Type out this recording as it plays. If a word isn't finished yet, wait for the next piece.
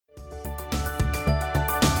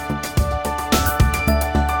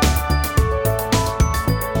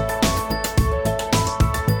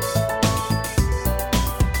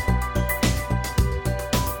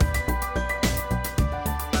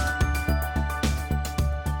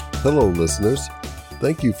Hello, listeners.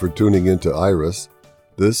 Thank you for tuning into Iris.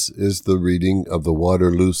 This is the reading of the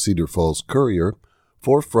Waterloo Cedar Falls Courier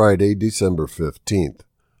for Friday, December 15th.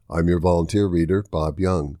 I'm your volunteer reader, Bob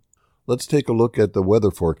Young. Let's take a look at the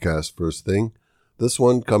weather forecast first thing, this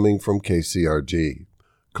one coming from KCRG.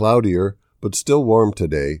 Cloudier, but still warm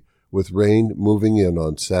today, with rain moving in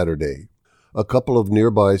on Saturday. A couple of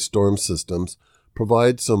nearby storm systems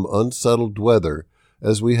provide some unsettled weather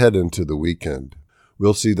as we head into the weekend.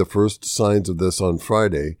 We'll see the first signs of this on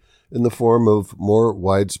Friday in the form of more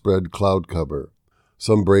widespread cloud cover.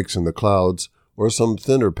 Some breaks in the clouds or some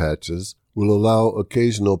thinner patches will allow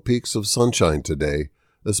occasional peaks of sunshine today,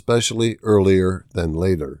 especially earlier than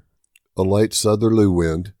later. A light southerly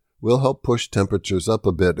wind will help push temperatures up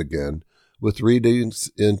a bit again, with readings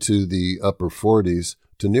into the upper 40s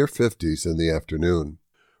to near 50s in the afternoon.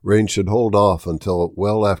 Rain should hold off until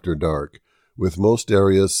well after dark, with most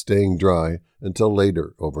areas staying dry until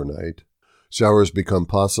later overnight. Showers become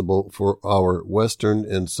possible for our western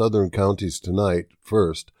and southern counties tonight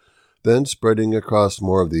first, then spreading across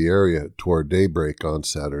more of the area toward daybreak on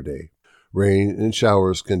Saturday. Rain and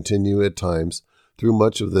showers continue at times through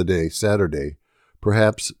much of the day Saturday,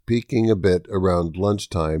 perhaps peaking a bit around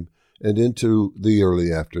lunchtime and into the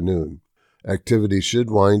early afternoon. Activity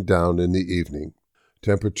should wind down in the evening.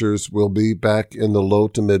 Temperatures will be back in the low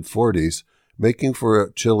to mid-40s, making for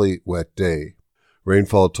a chilly, wet day.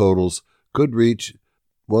 Rainfall totals could reach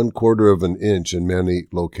 1/4 of an inch in many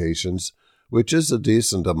locations, which is a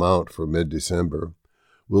decent amount for mid-December.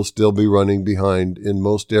 We'll still be running behind in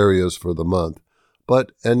most areas for the month,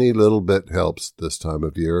 but any little bit helps this time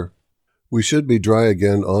of year. We should be dry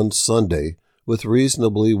again on Sunday, with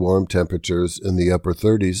reasonably warm temperatures in the upper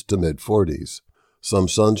 30s to mid-40s. Some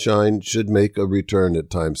sunshine should make a return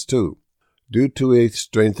at times too. Due to a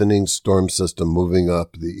strengthening storm system moving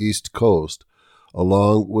up the east coast,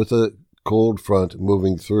 along with a cold front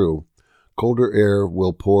moving through, colder air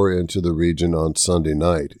will pour into the region on Sunday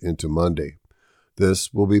night into Monday.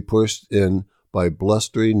 This will be pushed in by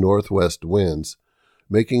blustery northwest winds,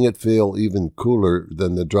 making it feel even cooler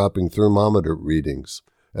than the dropping thermometer readings.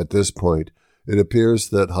 At this point, it appears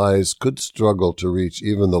that highs could struggle to reach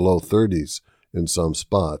even the low 30s in some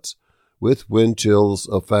spots, with wind chills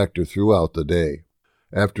a factor throughout the day.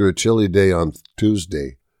 After a chilly day on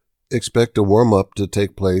Tuesday, expect a warm-up to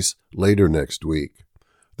take place later next week.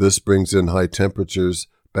 This brings in high temperatures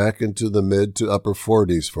back into the mid to upper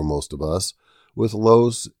 40s for most of us, with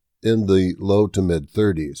lows in the low to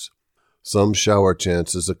mid-30s. Some shower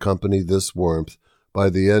chances accompany this warmth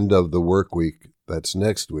by the end of the work week, that's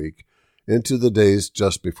next week, into the days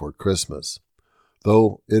just before Christmas.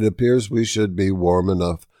 Though it appears we should be warm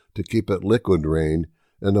enough to keep it liquid rain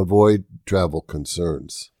and avoid travel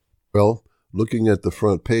concerns. Well, looking at the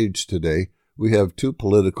front page today, we have two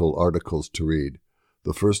political articles to read.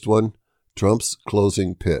 The first one, Trump's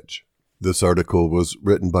closing pitch. This article was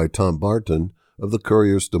written by Tom Barton of the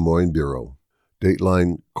Courier's Des Moines Bureau.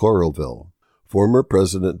 Dateline Coralville. Former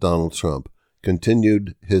President Donald Trump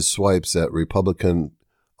continued his swipes at Republican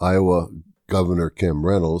Iowa Governor Kim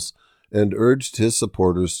Reynolds and urged his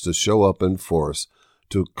supporters to show up in force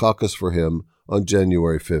to caucus for him on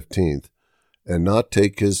January 15th and not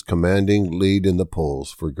take his commanding lead in the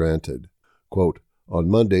polls for granted. Quote, on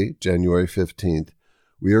Monday, January 15th,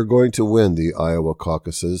 we are going to win the Iowa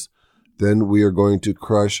caucuses, then we are going to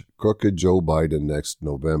crush crooked Joe Biden next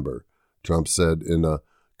November, Trump said in a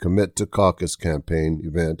Commit to Caucus campaign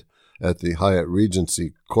event at the Hyatt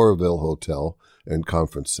Regency Coralville Hotel and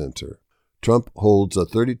Conference Center. Trump holds a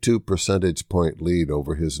 32 percentage point lead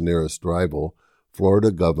over his nearest rival,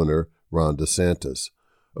 Florida Governor Ron DeSantis,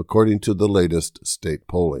 according to the latest state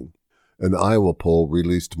polling. An Iowa poll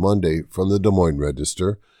released Monday from the Des Moines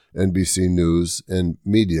Register, NBC News, and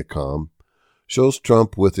Mediacom shows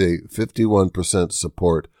Trump with a 51%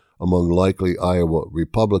 support among likely Iowa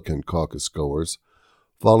Republican caucus goers,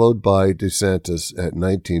 followed by DeSantis at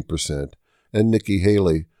 19% and Nikki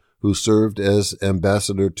Haley, who served as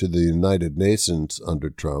ambassador to the United Nations under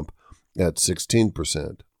Trump, at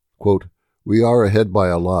 16%. Quote, we are ahead by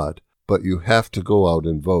a lot, but you have to go out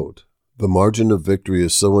and vote. The margin of victory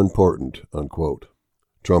is so important, unquote.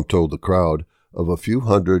 Trump told the crowd of a few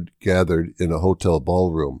hundred gathered in a hotel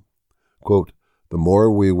ballroom. Quote, the more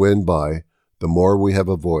we win by, the more we have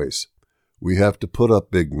a voice. We have to put up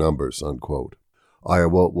big numbers, unquote.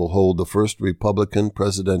 Iowa will hold the first Republican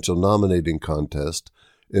presidential nominating contest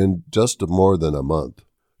in just more than a month.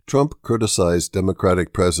 Trump criticized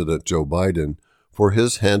Democratic President Joe Biden for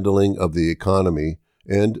his handling of the economy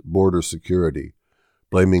and border security,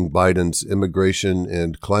 blaming Biden's immigration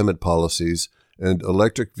and climate policies and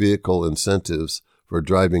electric vehicle incentives for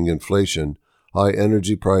driving inflation, high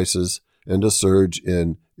energy prices, and a surge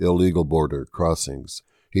in illegal border crossings.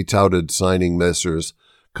 He touted signing measures,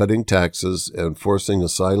 cutting taxes, and forcing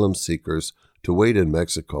asylum seekers to wait in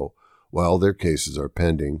Mexico while their cases are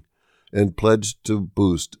pending, and pledged to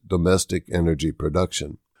boost domestic energy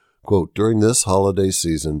production. Quote, during this holiday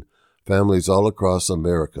season, families all across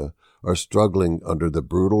America are struggling under the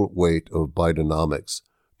brutal weight of Bidenomics,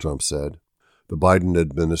 Trump said. The Biden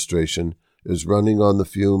administration is running on the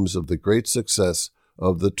fumes of the great success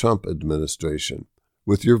of the Trump administration.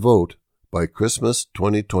 With your vote, by Christmas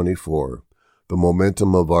 2024, the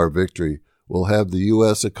momentum of our victory will have the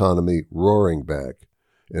U.S. economy roaring back,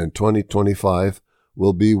 and 2025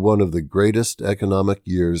 will be one of the greatest economic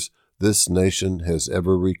years this nation has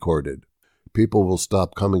ever recorded. People will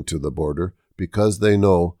stop coming to the border because they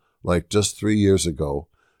know, like just 3 years ago,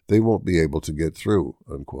 they won't be able to get through,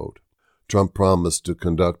 unquote. Trump promised to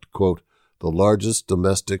conduct, quote, the largest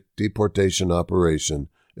domestic deportation operation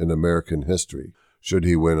in American history, should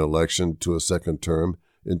he win election to a second term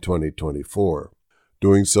in 2024.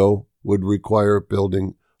 Doing so would require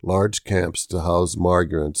building large camps to house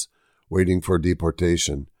migrants waiting for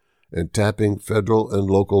deportation and tapping federal and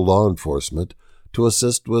local law enforcement to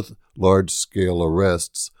assist with large-scale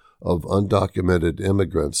arrests of undocumented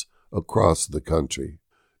immigrants across the country.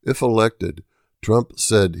 If elected, Trump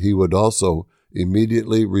said he would also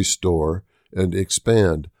immediately restore and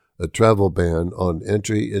expand a travel ban on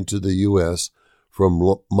entry into the U.S.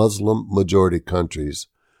 from Muslim-majority countries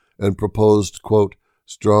and proposed, quote,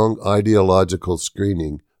 strong ideological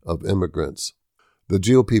screening of immigrants. The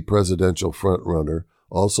GOP presidential frontrunner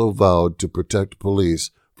also vowed to protect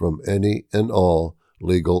police from any and all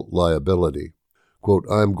legal liability. Quote,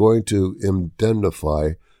 I am going to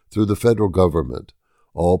indemnify through the federal government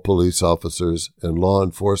all police officers and law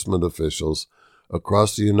enforcement officials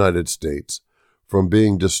across the United States from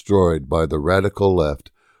being destroyed by the radical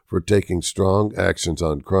left for taking strong actions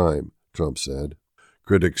on crime, Trump said.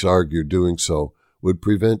 Critics argue doing so would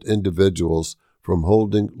prevent individuals from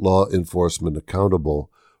holding law enforcement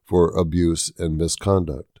accountable for abuse and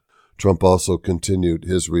misconduct. Trump also continued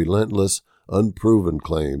his relentless, unproven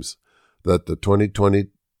claims that the 2020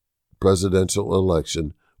 presidential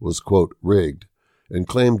election was, quote, rigged, and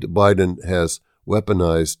claimed Biden has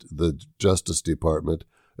weaponized the Justice Department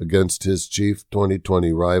against his chief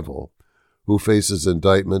 2020 rival, who faces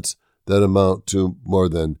indictments that amount to more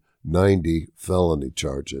than 90 felony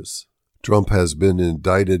charges. Trump has been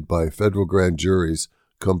indicted by federal grand juries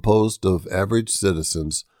composed of average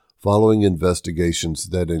citizens following investigations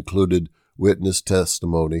that included witness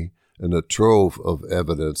testimony and a trove of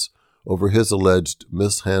evidence over his alleged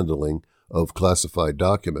mishandling of classified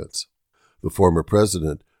documents. The former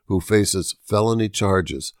president, who faces felony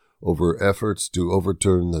charges over efforts to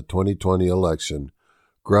overturn the 2020 election,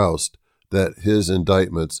 groused that his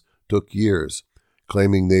indictments took years,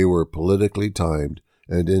 claiming they were politically timed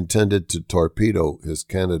and intended to torpedo his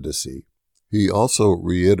candidacy. He also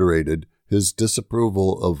reiterated his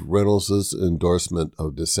disapproval of Reynolds' endorsement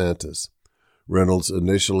of DeSantis. Reynolds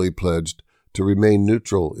initially pledged to remain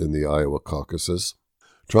neutral in the Iowa caucuses.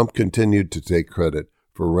 Trump continued to take credit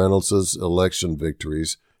for Reynolds' election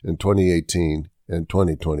victories in 2018 and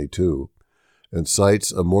 2022, and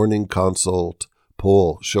cites a Morning Consult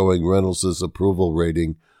poll showing Reynolds' approval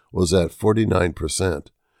rating was at 49%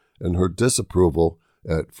 and her disapproval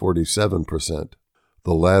at 47%.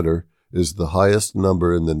 The latter is the highest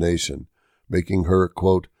number in the nation, making her,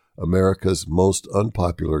 quote, America's most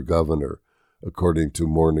unpopular governor, according to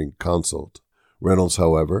Morning Consult. Reynolds,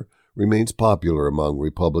 however, remains popular among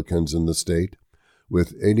Republicans in the state,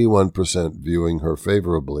 with 81% viewing her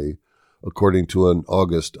favorably, according to an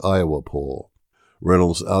August Iowa poll.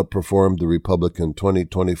 Reynolds outperformed the Republican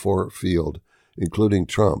 2024 field, including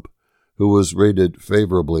Trump, who was rated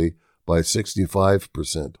favorably by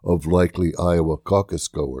 65% of likely Iowa caucus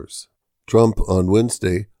goers. Trump on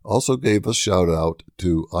Wednesday also gave a shout-out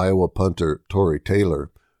to Iowa punter Tory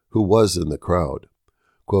Taylor, who was in the crowd.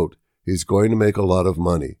 Quote, he's going to make a lot of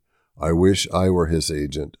money. I wish I were his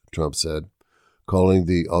agent, Trump said, calling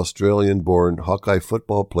the Australian-born Hawkeye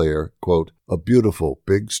football player, quote, a beautiful,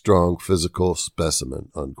 big, strong, physical specimen,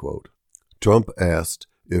 unquote. Trump asked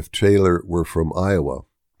if Taylor were from Iowa.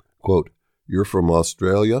 Quote, you're from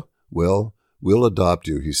Australia? Well, we'll adopt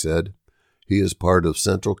you, he said. He is part of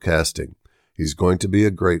Central Casting. He's going to be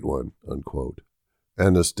a great one, unquote.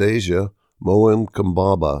 Anastasia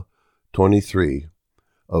Moemkambaba, 23,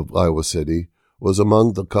 of Iowa City, was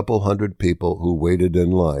among the couple hundred people who waited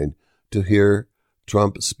in line to hear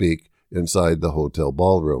Trump speak inside the hotel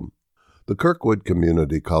ballroom. The Kirkwood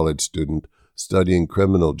Community College student studying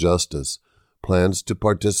criminal justice plans to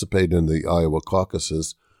participate in the Iowa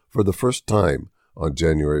caucuses for the first time on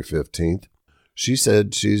January 15th. She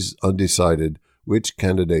said she's undecided which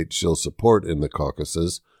candidate she'll support in the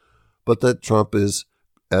caucuses, but that Trump is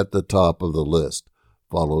at the top of the list,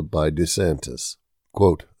 followed by DeSantis.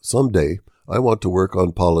 Quote, "Someday I want to work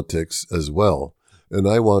on politics as well, and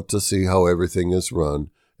I want to see how everything is run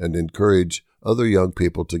and encourage other young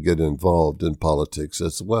people to get involved in politics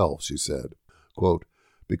as well," she said. Quote,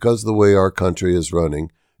 "Because the way our country is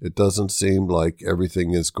running, it doesn't seem like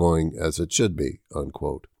everything is going as it should be,"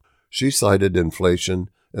 unquote. She cited inflation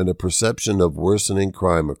and a perception of worsening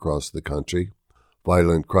crime across the country.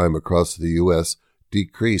 Violent crime across the U.S.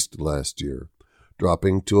 decreased last year,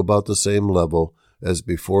 dropping to about the same level as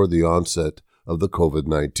before the onset of the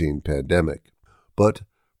COVID-19 pandemic. But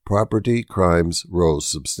property crimes rose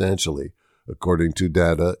substantially, according to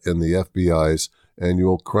data in the FBI's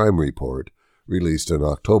annual crime report released in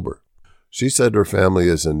October. She said her family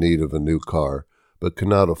is in need of a new car, but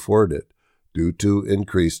cannot afford it due to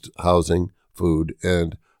increased housing, food,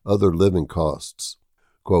 and other living costs.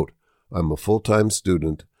 Quote, "I'm a full-time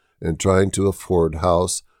student and trying to afford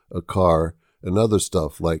house, a car, and other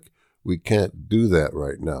stuff like we can't do that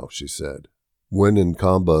right now," she said.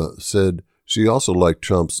 Winenkamba said she also liked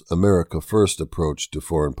Trump's America First approach to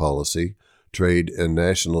foreign policy, trade, and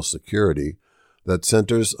national security that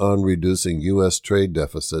centers on reducing U.S. trade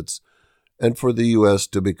deficits and for the U.S.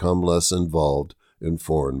 to become less involved in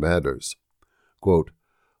foreign matters. Quote,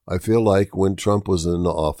 "I feel like when Trump was in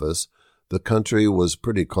office, the country was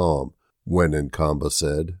pretty calm," Winenkamba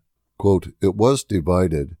said. Quote, "It was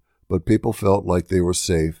divided, but people felt like they were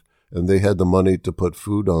safe and they had the money to put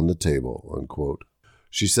food on the table," unquote.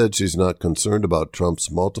 She said she's not concerned about Trump's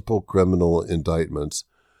multiple criminal indictments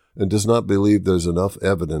and does not believe there's enough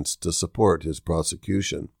evidence to support his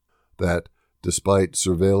prosecution. That, despite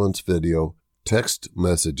surveillance video, text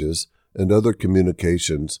messages, and other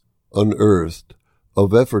communications unearthed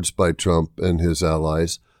of efforts by Trump and his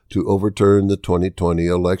allies to overturn the 2020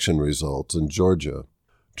 election results in Georgia.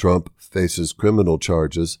 Trump faces criminal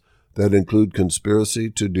charges that include conspiracy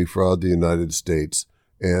to defraud the United States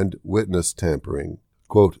and witness tampering.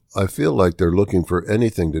 Quote, "I feel like they're looking for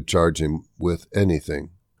anything to charge him with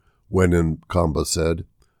anything," Winenkamba said.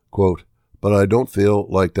 Quote, "But I don't feel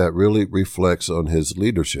like that really reflects on his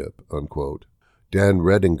leadership," unquote. Dan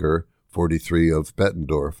Redinger, 43 of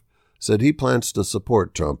Bettendorf, said he plans to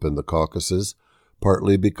support Trump in the caucuses,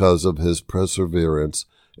 partly because of his perseverance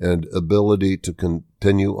and ability to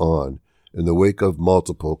continue on in the wake of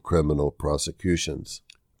multiple criminal prosecutions.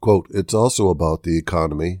 Quote, "It's also about the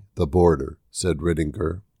economy, the border," said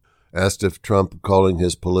Redinger. Asked if Trump calling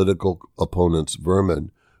his political opponents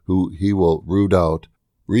vermin, who he will root out,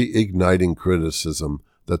 reigniting criticism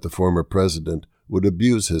that the former president would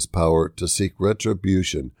abuse his power to seek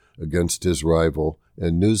retribution against his rival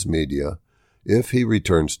and news media if he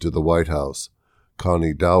returns to the White House.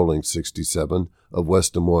 Connie Dowling, 67, of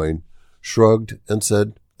West Des Moines, shrugged and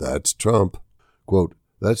said, "That's Trump." Quote,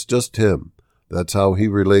 "That's just him. That's how he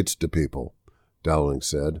relates to people," Dowling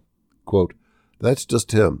said. Quote, "That's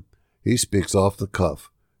just him. He speaks off the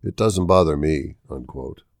cuff. It doesn't bother me,"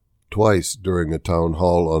 unquote. Twice during a town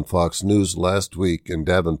hall on Fox News last week in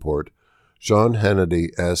Davenport, Sean Hannity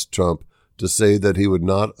asked Trump to say that he would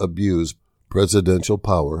not abuse presidential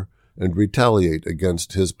power and retaliate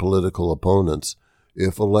against his political opponents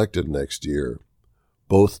if elected next year.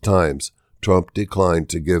 Both times, Trump declined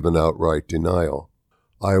to give an outright denial.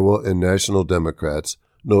 Iowa and national Democrats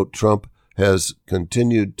note Trump has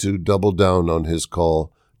continued to double down on his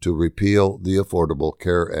call to repeal the Affordable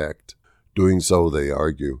Care Act. Doing so, they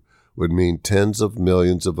argue, would mean tens of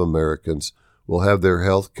millions of Americans will have their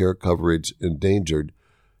health care coverage endangered,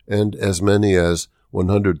 and as many as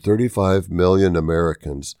 135 million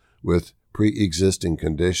Americans with pre-existing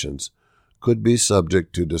conditions could be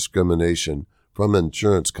subject to discrimination from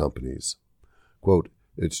insurance companies. Quote,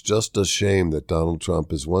 "It's just a shame that Donald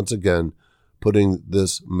Trump is once again putting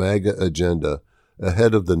this MAGA agenda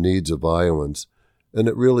ahead of the needs of Iowans, and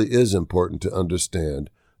it really is important to understand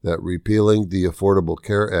that repealing the Affordable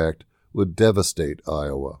Care Act would devastate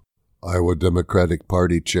Iowa." Iowa Democratic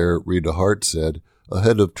Party Chair Rita Hart said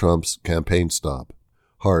ahead of Trump's campaign stop.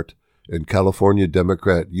 Hart and California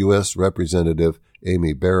Democrat U.S. Representative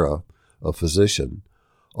Amy Barra, a physician,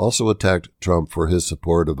 also attacked Trump for his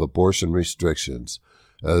support of abortion restrictions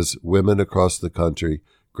as women across the country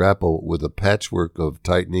grapple with a patchwork of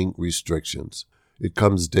tightening restrictions. It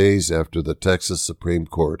comes days after the Texas Supreme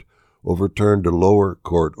Court overturned a lower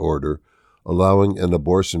court order allowing an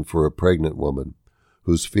abortion for a pregnant woman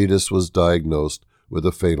whose fetus was diagnosed with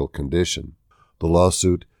a fatal condition. The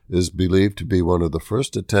lawsuit is believed to be one of the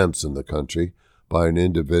first attempts in the country by an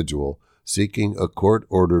individual seeking a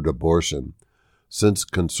court-ordered abortion since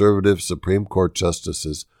conservative Supreme Court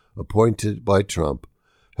justices appointed by Trump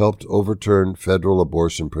helped overturn federal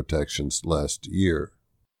abortion protections last year.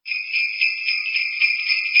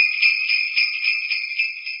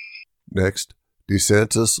 Next,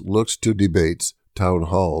 DeSantis looks to debates, town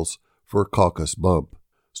halls for caucus bump.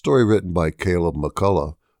 Story written by Caleb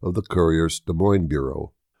McCullough of the Courier's Des Moines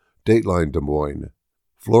Bureau. Dateline Des Moines.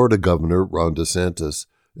 Florida Governor Ron DeSantis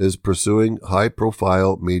is pursuing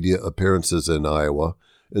high-profile media appearances in Iowa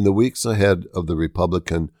in the weeks ahead of the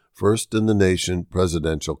Republican first-in-the-nation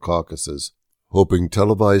presidential caucuses, hoping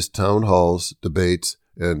televised town halls, debates,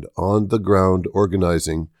 and on-the-ground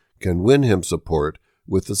organizing can win him support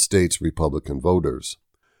with the state's Republican voters.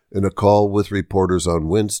 In a call with reporters on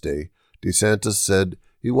Wednesday, DeSantis said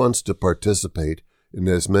he wants to participate in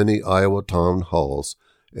as many Iowa town halls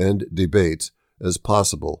and debates as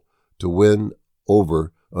possible to win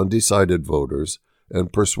over undecided voters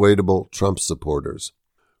and persuadable Trump supporters.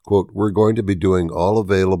 Quote, "We're going to be doing all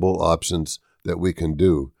available options that we can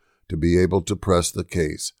do to be able to press the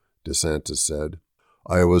case," DeSantis said.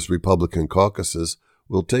 Iowa's Republican caucuses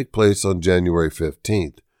will take place on January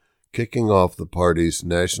 15th, kicking off the party's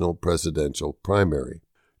national presidential primary.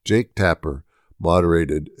 Jake Tapper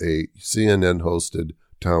moderated a CNN-hosted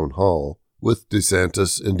town hall with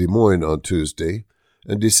DeSantis in Des Moines on Tuesday,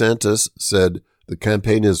 and DeSantis said the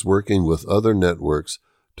campaign is working with other networks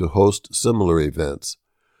to host similar events.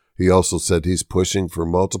 He also said he's pushing for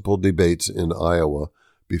multiple debates in Iowa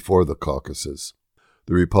before the caucuses.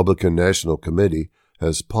 The Republican National Committee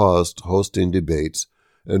has paused hosting debates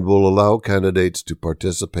and will allow candidates to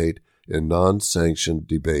participate in non-sanctioned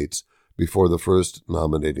debates before the first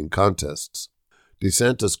nominating contests.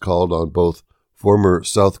 DeSantis called on both former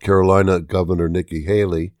South Carolina Governor Nikki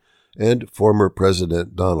Haley and former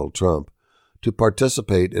President Donald Trump to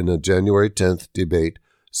participate in a January 10th debate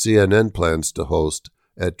CNN plans to host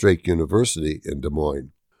at Drake University in Des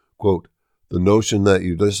Moines. Quote, "The notion that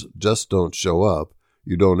you just don't show up,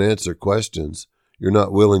 you don't answer questions, you're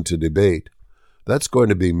not willing to debate, that's going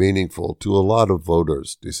to be meaningful to a lot of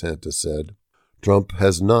voters," DeSantis said. Trump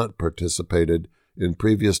has not participated in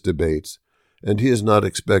previous debates, and he is not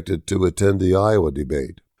expected to attend the Iowa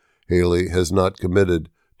debate. Haley has not committed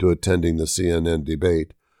to attending the CNN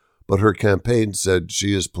debate, but her campaign said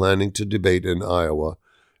she is planning to debate in Iowa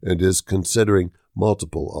and is considering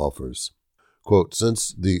multiple offers. Quote,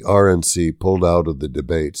 "Since the RNC pulled out of the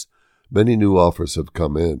debates, many new offers have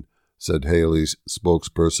come in," said Haley's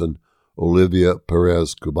spokesperson, Olivia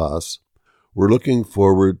Perez-Cubas. "We're looking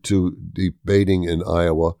forward to debating in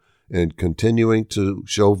Iowa and continuing to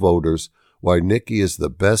show voters why Nikki is the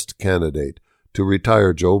best candidate to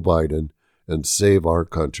retire Joe Biden and save our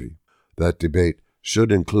country. That debate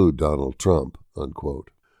should include Donald Trump," unquote.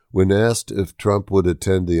 When asked if Trump would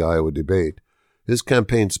attend the Iowa debate, his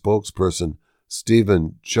campaign spokesperson,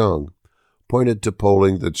 Stephen Chung, pointed to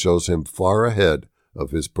polling that shows him far ahead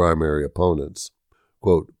of his primary opponents.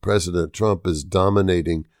 Quote, "President Trump is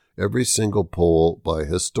dominating every single poll by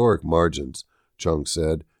historic margins," Chung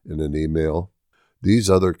said in an email. "These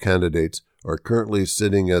other candidates are currently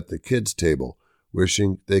sitting at the kids' table,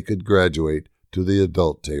 wishing they could graduate to the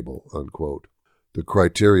adult table," unquote. The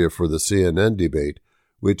criteria for the CNN debate,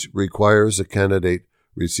 which requires a candidate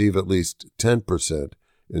receive at least 10%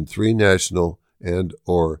 in 3 national and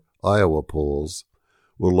or Iowa polls,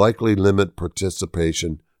 will likely limit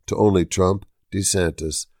participation to only Trump,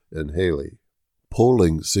 DeSantis, and Haley.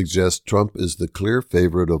 Polling suggests Trump is the clear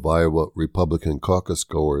favorite of Iowa Republican caucus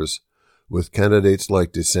goers, with candidates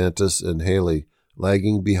like DeSantis and Haley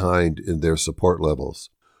lagging behind in their support levels.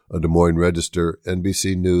 A Des Moines Register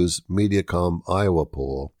NBC News Mediacom Iowa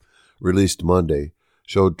poll released Monday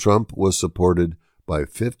showed Trump was supported by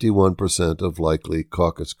 51% of likely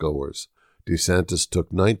caucus goers. DeSantis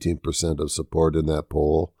took 19% of support in that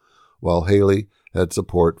poll, while Haley had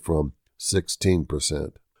support from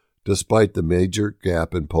 16%. Despite the major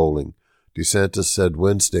gap in polling, DeSantis said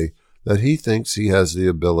Wednesday that he thinks he has the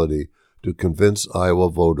ability to convince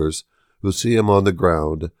Iowa voters who see him on the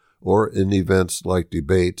ground or in events like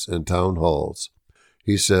debates and town halls.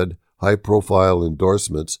 He said high-profile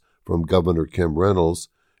endorsements from Governor Kim Reynolds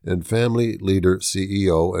and Family Leader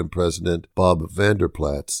CEO and President Bob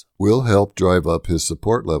Vanderplatz will help drive up his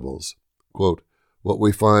support levels. Quote, "What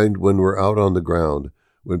we find when we're out on the ground,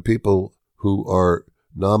 when people who are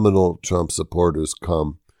nominal Trump supporters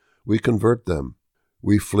come, we convert them.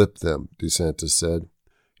 We flip them," DeSantis said.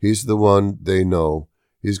 "He's the one they know.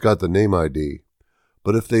 He's got the name ID.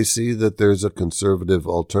 But if they see that there's a conservative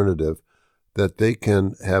alternative, that they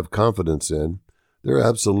can have confidence in, they're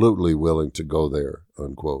absolutely willing to go there,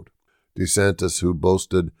 unquote. DeSantis, who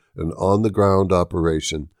boasted an on-the-ground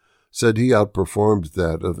operation, said he outperformed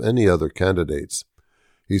that of any other candidates.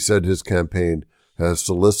 He said his campaign has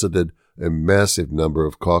solicited a massive number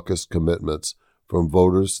of caucus commitments from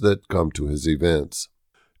voters that come to his events.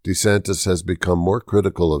 DeSantis has become more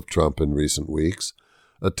critical of Trump in recent weeks,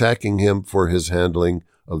 attacking him for his handling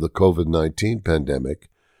of the COVID-19 pandemic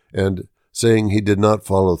and saying he did not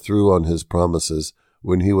follow through on his promises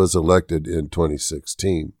when he was elected in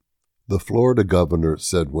 2016. The Florida governor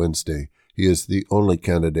said Wednesday he is the only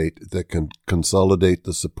candidate that can consolidate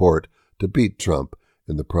the support to beat Trump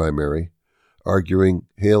in the primary, arguing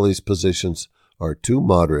Haley's positions are too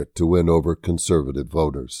moderate to win over conservative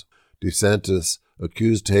voters. DeSantis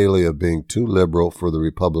accused Haley of being too liberal for the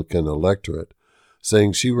Republican electorate,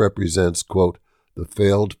 saying she represents, quote, the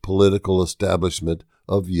failed political establishment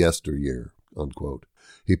of yesteryear, unquote.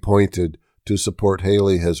 He pointed to support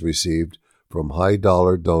Haley has received from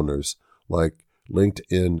high-dollar donors like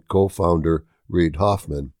LinkedIn co-founder Reid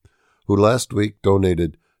Hoffman, who last week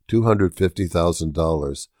donated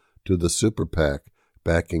 $250,000 to the super PAC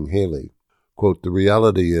backing Haley. Quote, the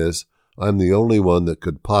reality is, I'm the only one that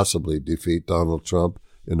could possibly defeat Donald Trump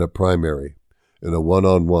in a primary, in a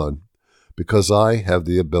one-on-one, because I have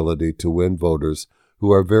the ability to win voters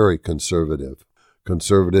who are very conservative,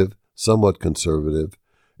 somewhat conservative,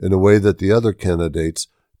 in a way that the other candidates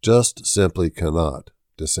just simply cannot,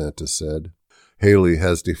 DeSantis said. Haley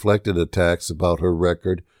has deflected attacks about her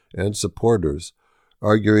record and supporters,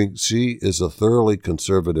 arguing she is a thoroughly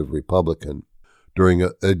conservative Republican. During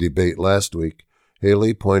a debate last week,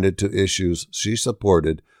 Haley pointed to issues she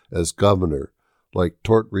supported as governor, like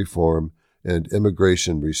tort reform and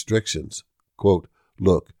immigration restrictions. Quote,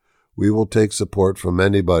 look, we will take support from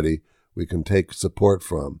anybody we can take support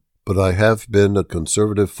from, but I have been a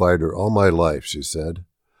conservative fighter all my life, she said.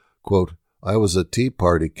 Quote, I was a Tea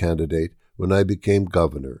Party candidate when I became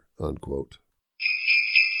governor, unquote.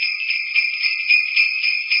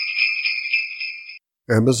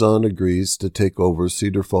 Amazon agrees to take over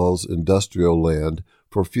Cedar Falls industrial land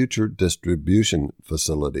for future distribution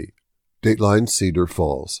facility. Dateline Cedar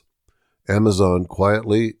Falls. Amazon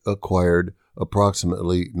quietly acquired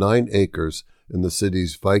approximately 9 acres in the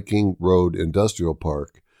city's Viking Road Industrial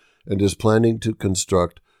Park and is planning to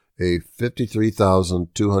construct a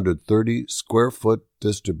 53,230 square foot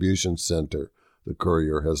distribution center, the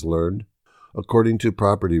Courier has learned. According to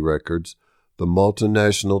property records, the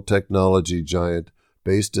multinational technology giant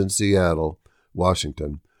based in Seattle,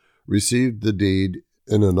 Washington, received the deed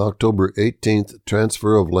in an October 18th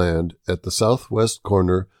transfer of land at the southwest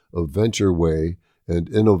corner of Venture Way and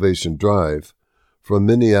Innovation Drive from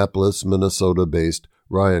Minneapolis, Minnesota-based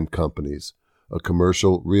Ryan Companies, a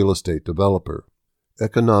commercial real estate developer.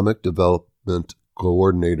 Economic Development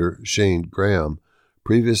Coordinator Shane Graham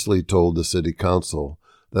previously told the City Council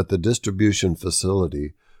that the distribution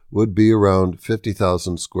facility would be around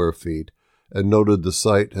 50,000 square feet and noted the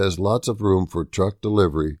site has lots of room for truck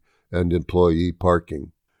delivery and employee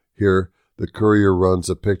parking. Here, the Courier runs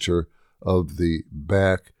a picture of the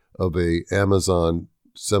back of a Amazon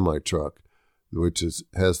semi-truck, which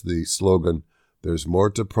has the slogan, "There's more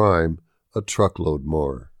to Prime, a truckload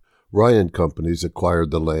more." Ryan Companies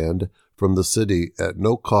acquired the land from the city at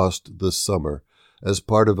no cost this summer as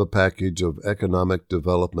part of a package of economic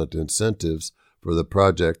development incentives for the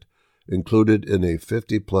project included in a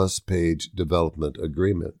 50-plus page development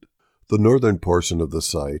agreement. The northern portion of the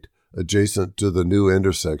site, adjacent to the new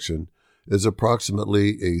intersection, is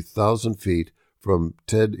approximately 1,000 feet from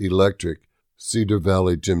TED Electric, Cedar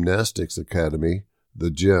Valley Gymnastics Academy, the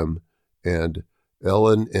gym, and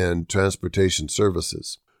L&N Transportation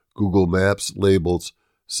Services. Google Maps labels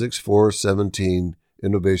 6417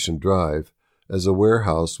 Innovation Drive as a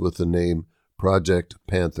warehouse with the name Project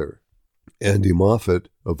Panther. Andy Moffett,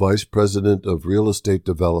 a vice president of real estate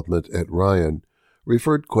development at Ryan,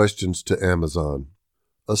 referred questions to Amazon.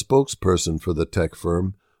 A spokesperson for the tech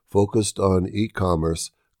firm focused on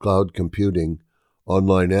e-commerce, cloud computing,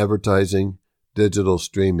 online advertising, digital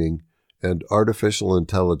streaming, and artificial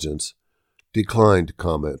intelligence declined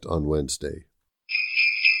comment on Wednesday.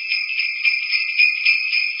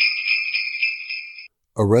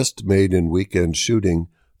 Arrest made in weekend shooting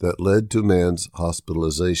that led to man's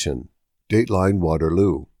hospitalization. Dateline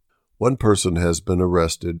Waterloo. One person has been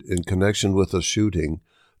arrested in connection with a shooting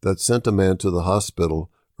that sent a man to the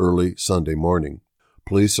hospital early Sunday morning.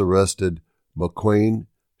 Police arrested McQuain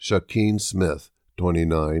Shakeen Smith,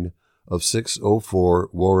 29, of 604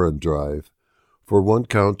 Warren Drive, for one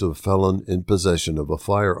count of felon in possession of a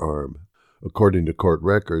firearm. According to court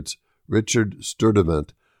records, Richard Sturdivant,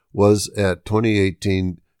 was at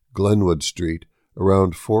 2018 Glenwood Street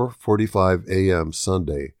around 4:45 a.m.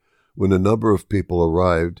 Sunday when a number of people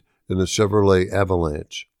arrived in a Chevrolet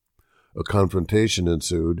Avalanche. A confrontation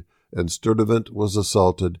ensued, and Sturdivant was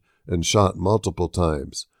assaulted and shot multiple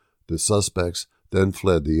times. The suspects then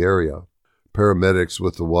fled the area. Paramedics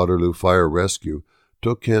with the Waterloo Fire Rescue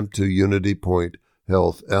took him to Unity Point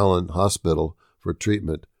Health Allen Hospital for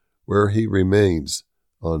treatment, where he remains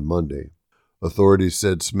on Monday. Authorities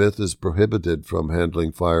said Smith is prohibited from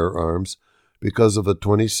handling firearms because of a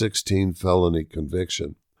 2016 felony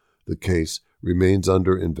conviction. The case remains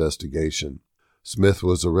under investigation. Smith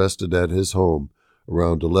was arrested at his home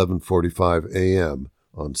around 11:45 a.m.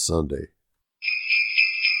 on Sunday.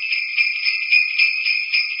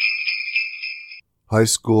 High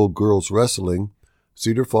school girls wrestling,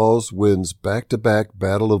 Cedar Falls wins back-to-back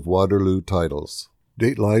Battle of Waterloo titles.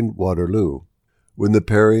 Dateline Waterloo. When the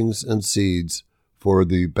pairings and seeds for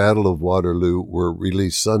the Battle of Waterloo were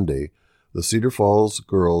released Sunday, the Cedar Falls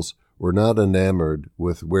girls were not enamored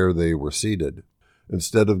with where they were seated.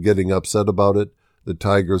 Instead of getting upset about it, the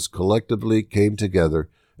Tigers collectively came together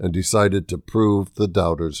and decided to prove the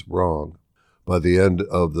doubters wrong. By the end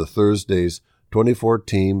of the Thursday's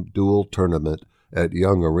 24-team dual tournament at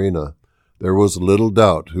Young Arena, there was little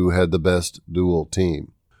doubt who had the best dual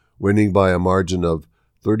team, winning by a margin of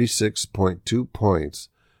 36.2 points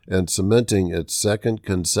and cementing its second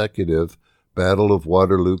consecutive Battle of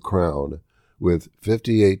Waterloo crown with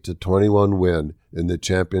 58-21 win in the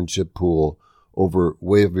championship pool over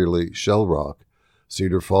Waverly Shellrock.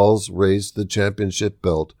 Cedar Falls raised the championship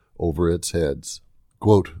belt over its heads.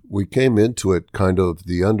 Quote, "We came into it kind of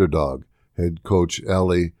the underdog," head coach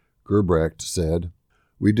Ali Gerbrecht said.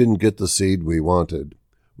 "We didn't get the seed we wanted.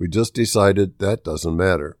 We just decided that doesn't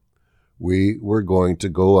matter. We were going to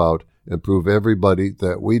go out and prove everybody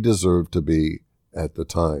that we deserved to be at the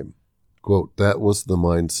time." Quote, "That was the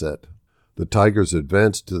mindset." The Tigers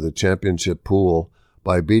advanced to the championship pool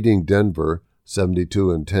by beating Denver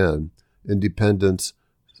 72-10, Independence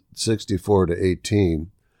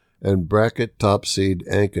 64-18, and bracket top seed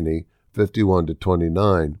Ankeny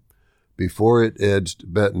 51-29, before it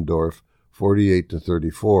edged Bettendorf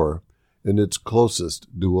 48-34 in its closest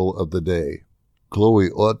duel of the day.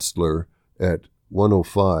 Chloe Otzler at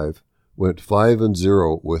 105 went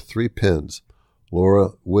 5-0 with 3 pins.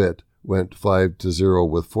 Laura Witt went 5-0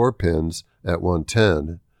 with 4 pins at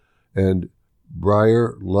 110, and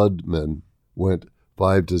Briar Ludman went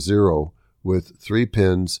 5-0 with 3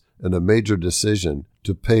 pins and a major decision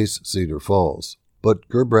to pace Cedar Falls. But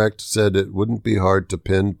Gerbrecht said it wouldn't be hard to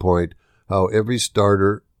pinpoint how every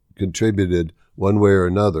starter contributed one way or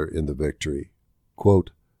another in the victory. Quote,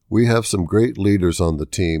 "We have some great leaders on the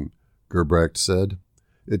team," Gerbrecht said.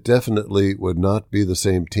 "It definitely would not be the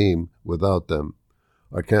same team without them.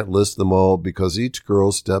 I can't list them all because each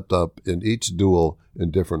girl stepped up in each duel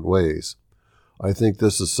in different ways. I think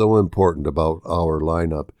this is so important about our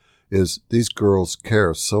lineup, is these girls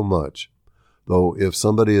care so much. Though if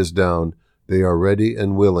somebody is down, they are ready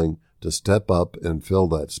and willing to step up and fill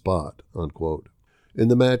that spot," unquote. In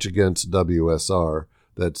the match against WSR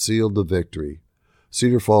that sealed the victory,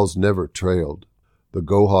 Cedar Falls never trailed. The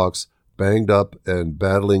Gohawks, banged up and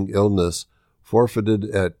battling illness, forfeited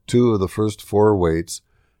at 2 of the first 4 weights,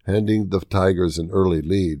 handing the Tigers an early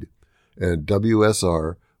lead, and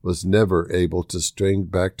WSR was never able to string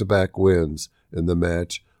back-to-back wins in the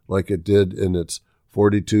match like it did in its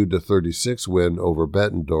 42-36 win over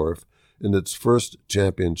Bettendorf in its first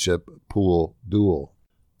championship pool duel.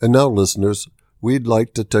 And now, listeners, we'd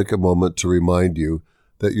like to take a moment to remind you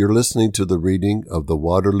that you're listening to the reading of the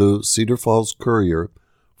Waterloo Cedar Falls Courier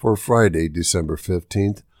for Friday, December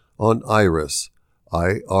 15th on IRIS,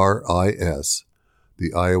 I-R-I-S,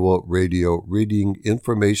 the Iowa Radio Reading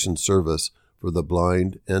Information Service for the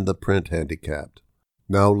blind and the print handicapped.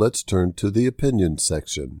 Now let's turn to the opinion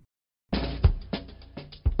section.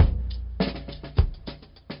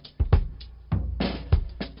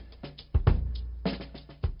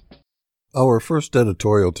 Our first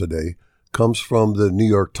editorial today comes from the New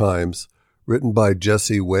York Times, written by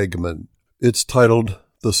Jesse Wegman. It's titled,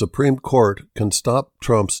 "The Supreme Court Can Stop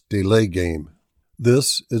Trump's Delay Game."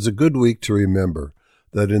 This is a good week to remember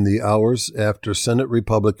that in the hours after Senate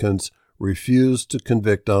Republicans refused to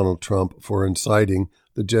convict Donald Trump for inciting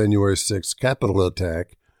the January 6th Capitol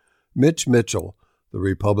attack, Mitch Mitchell, the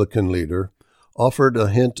Republican leader, offered a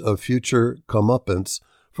hint of future comeuppance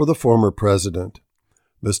for the former president.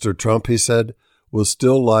 Mr. Trump, he said, was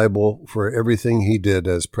still liable for everything he did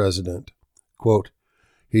as president. Quote,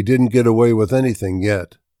 "He didn't get away with anything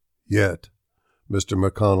yet. Mr.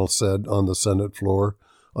 McConnell said on the Senate floor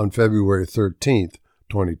on February 13,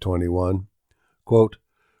 2021, quote,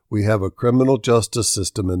 "We have a criminal justice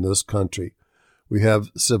system in this country. We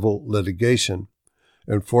have civil litigation,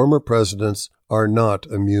 and former presidents are not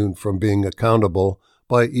immune from being accountable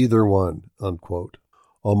by either one," unquote.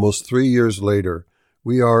 Almost 3 years later,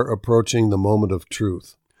 we are approaching the moment of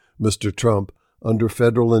truth. Mr. Trump, under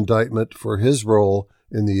federal indictment for his role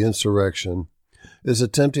in the insurrection, is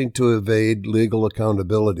attempting to evade legal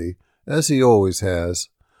accountability, as he always has,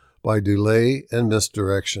 by delay and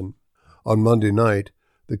misdirection. On Monday night,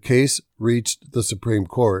 the case reached the Supreme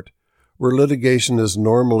Court, where litigation is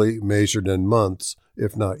normally measured in months,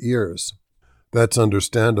 if not years. That's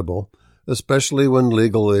understandable, especially when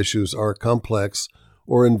legal issues are complex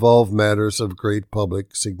or involve matters of great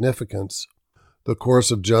public significance. The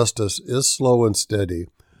course of justice is slow and steady,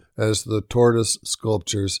 as the tortoise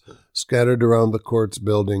sculptures scattered around the court's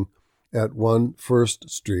building at 1 First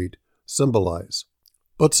Street symbolize.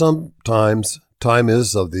 But sometimes time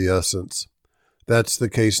is of the essence. That's the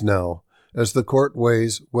case now, as the court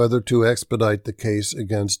weighs whether to expedite the case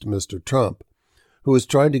against Mr. Trump, who is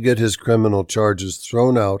trying to get his criminal charges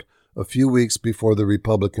thrown out a few weeks before the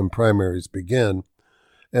Republican primaries begin,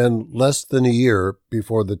 and less than a year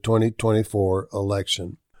before the 2024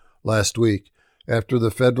 election. Last week, after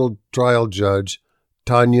the federal trial judge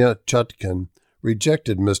Tanya Chutkan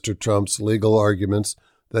rejected Mr. Trump's legal arguments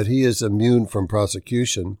that he is immune from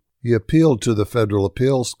prosecution, he appealed to the Federal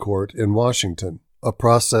Appeals Court in Washington, a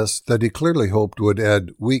process that he clearly hoped would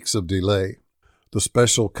add weeks of delay. The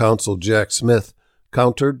special counsel Jack Smith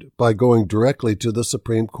countered by going directly to the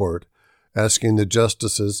Supreme Court, asking the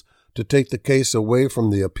justices to take the case away from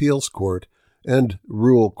the appeals court and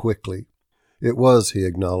rule quickly. It was, he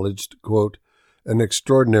acknowledged, quote, "an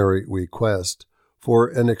extraordinary request for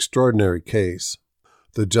an extraordinary case."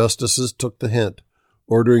 The justices took the hint,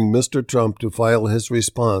 ordering Mr. Trump to file his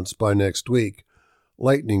response by next week,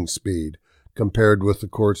 lightning speed compared with the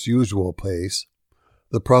court's usual pace.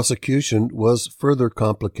 The prosecution was further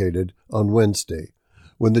complicated on Wednesday,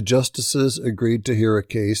 when the justices agreed to hear a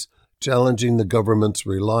case challenging the government's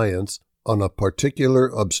reliance on a particular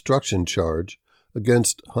obstruction charge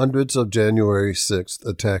against hundreds of January 6th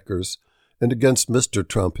attackers and against Mr.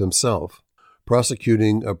 Trump himself.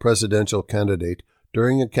 Prosecuting a presidential candidate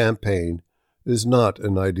during a campaign is not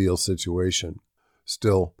an ideal situation.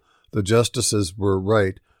 Still, the justices were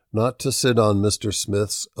right not to sit on Mr.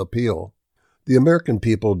 Smith's appeal. The American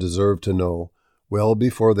people deserve to know, well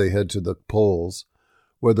before they head to the polls,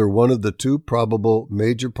 whether one of the two probable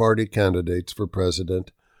major party candidates for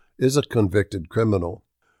president is a convicted criminal,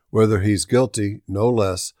 whether he's guilty, no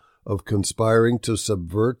less, of conspiring to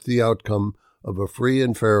subvert the outcome of a free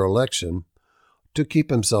and fair election to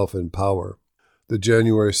keep himself in power. The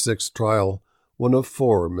January 6th trial, one of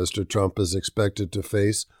 4 Mr. Trump is expected to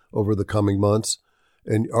face over the coming months,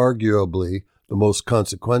 and arguably the most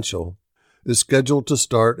consequential, is scheduled to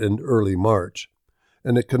start in early March,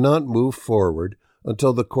 and it cannot move forward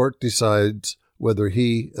until the court decides whether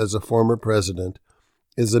he, as a former president,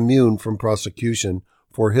 is immune from prosecution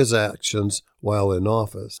for his actions while in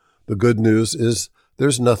office. The good news is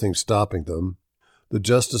there's nothing stopping them. The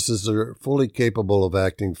justices are fully capable of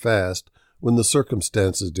acting fast when the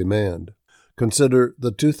circumstances demand. Consider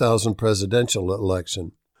the 2000 presidential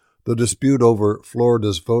election. The dispute over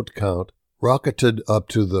Florida's vote count rocketed up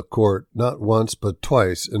to the court not once but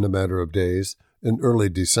twice in a matter of days in early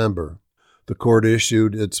December. The court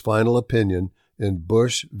issued its final opinion in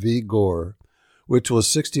Bush v. Gore, which was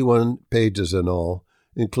 61 pages in all,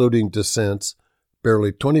 including dissents,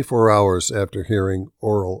 barely 24 hours after hearing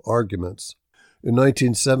oral arguments. In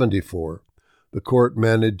 1974, the court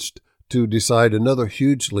managed to decide another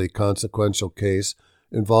hugely consequential case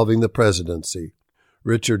involving the presidency,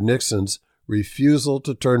 Richard Nixon's refusal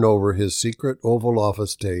to turn over his secret Oval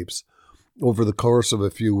Office tapes over the course of a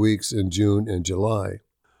few weeks in June and July.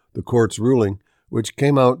 The court's ruling, which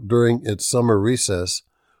came out during its summer recess,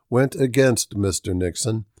 went against Mr.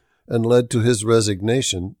 Nixon and led to his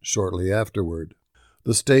resignation shortly afterward.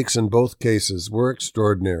 The stakes in both cases were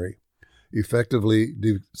extraordinary, effectively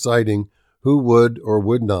deciding who would or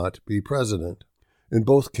would not be president. In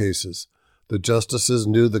both cases, the justices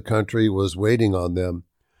knew the country was waiting on them,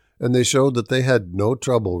 and they showed that they had no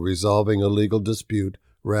trouble resolving a legal dispute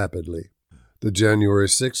rapidly. The January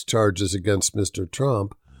 6 charges against Mr.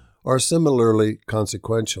 Trump are similarly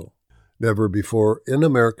consequential. Never before in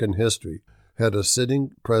American history had a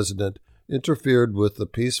sitting president interfered with the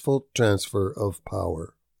peaceful transfer of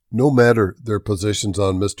power. No matter their positions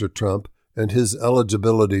on Mr. Trump and his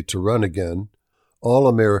eligibility to run again, all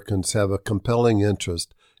Americans have a compelling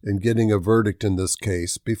interest in getting a verdict in this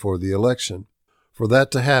case before the election. For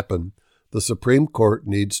that to happen, the Supreme Court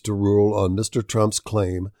needs to rule on Mr. Trump's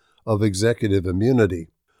claim of executive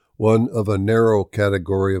immunity, one of a narrow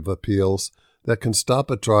category of appeals that can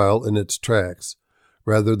stop a trial in its tracks,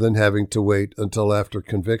 rather than having to wait until after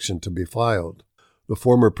conviction to be filed. The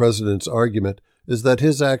former president's argument is that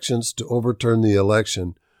his actions to overturn the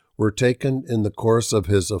election were taken in the course of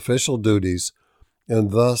his official duties,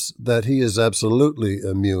 and thus that he is absolutely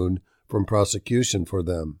immune from prosecution for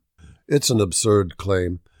them. It's an absurd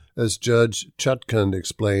claim, as Judge Chutkan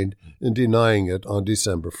explained in denying it on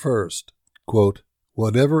December 1st. Quote,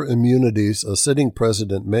 "Whatever immunities a sitting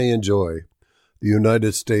president may enjoy, the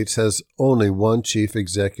United States has only one chief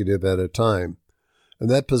executive at a time, and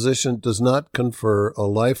that position does not confer a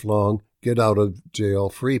lifelong get-out-of-jail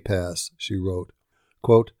free pass," she wrote.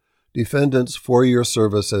 Quote, "Defendant's 4-year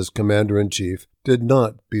service as Commander-in-Chief did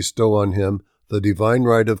not bestow on him the divine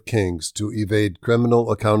right of kings to evade criminal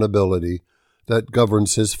accountability that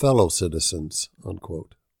governs his fellow citizens."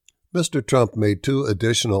 Unquote. Mr. Trump made 2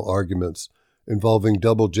 additional arguments involving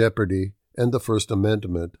double jeopardy and the First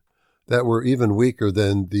Amendment that were even weaker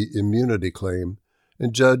than the immunity claim,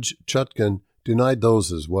 and Judge Chutkan denied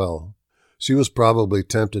those as well. She was probably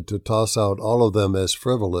tempted to toss out all of them as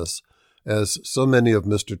frivolous, as so many of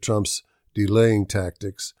Mr. Trump's delaying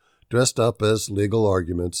tactics, dressed up as legal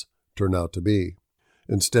arguments, turn out to be.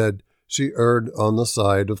 Instead, she erred on the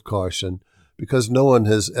side of caution because no one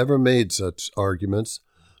has ever made such arguments,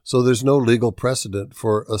 so there's no legal precedent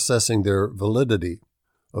for assessing their validity.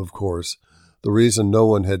 Of course, the reason no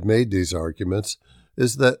one had made these arguments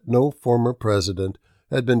is that no former president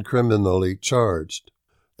had been criminally charged.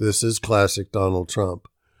 This is classic Donald Trump,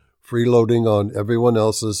 freeloading on everyone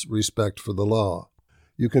else's respect for the law.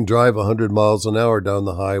 You can drive 100 miles an hour down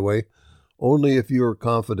the highway only if you are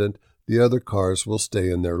confident the other cars will stay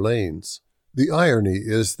in their lanes. The irony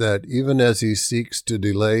is that even as he seeks to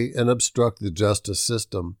delay and obstruct the justice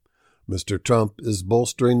system, Mr. Trump is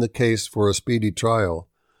bolstering the case for a speedy trial,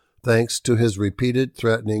 thanks to his repeated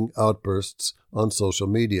threatening outbursts on social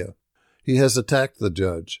media. He has attacked the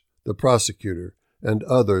judge, the prosecutor, and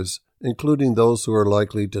others, including those who are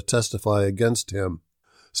likely to testify against him.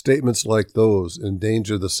 Statements like those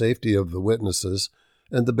endanger the safety of the witnesses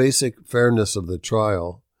and the basic fairness of the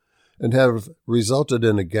trial, and have resulted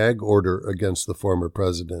in a gag order against the former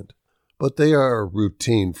president. But they are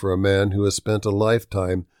routine for a man who has spent a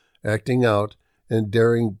lifetime acting out and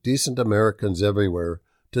daring decent Americans everywhere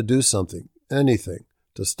to do something, anything,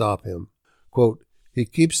 to stop him. Quote, "He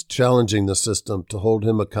keeps challenging the system to hold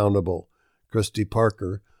him accountable," Christy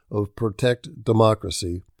Parker of Protect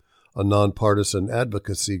Democracy, a nonpartisan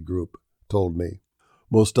advocacy group, told me.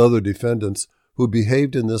 Most other defendants who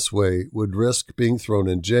behaved in this way would risk being thrown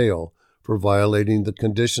in jail for violating the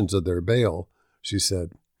conditions of their bail, she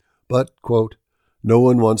said. But, quote, "No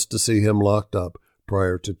one wants to see him locked up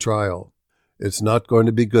prior to trial. It's not going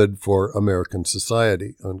to be good for American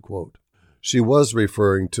society," unquote. She was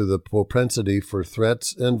referring to the propensity for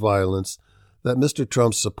threats and violence that Mr.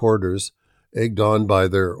 Trump's supporters, egged on by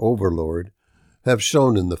their overlord, have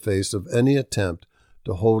shown in the face of any attempt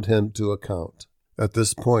to hold him to account. At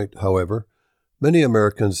this point, however, many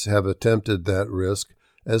Americans have attempted that risk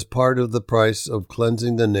as part of the price of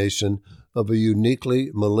cleansing the nation of a uniquely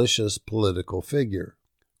malicious political figure.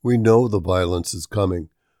 We know the violence is coming,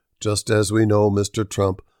 just as we know Mr.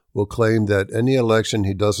 Trump will claim that any election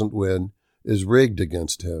he doesn't win is rigged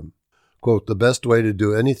against him. Quote, "The best way to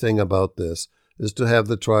do anything about this is to have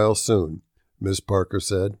the trial soon," Ms. Parker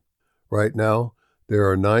said. "Right now, there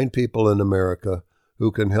are 9 people in America who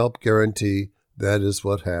can help guarantee that is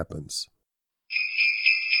what happens."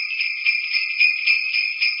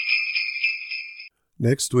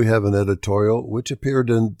 Next, we have an editorial which appeared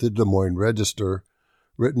in the Des Moines Register,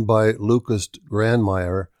 written by Lucas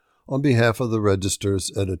Granmeyer on behalf of the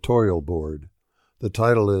Register's editorial board. The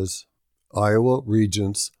title is, "Iowa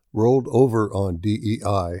Regents Rolled Over on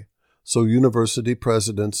DEI, So University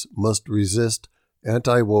Presidents Must Resist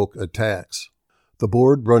Anti-Woke Attacks." The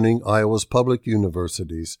board running Iowa's public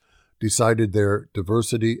universities decided their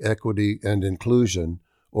Diversity, Equity, and Inclusion,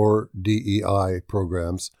 or DEI,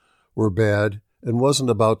 programs were bad and wasn't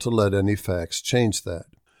about to let any facts change that.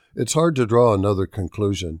 It's hard to draw another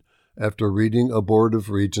conclusion after reading a Board of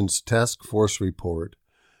Regents task force report,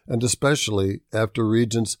 and especially after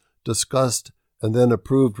Regents discussed and then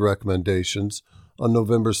approved recommendations on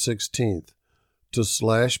November 16th to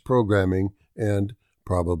slash programming and,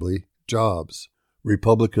 probably, jobs.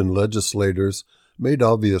 Republican legislators made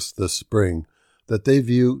obvious this spring that they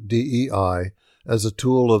view DEI as a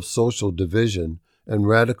tool of social division and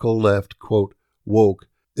radical left, quote, "woke"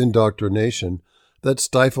 indoctrination that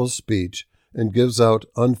stifles speech and gives out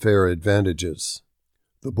unfair advantages.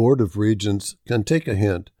 The Board of Regents can take a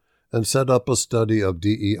hint and set up a study of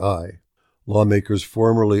DEI. Lawmakers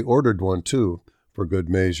formerly ordered one, too, for good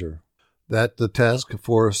measure. That the task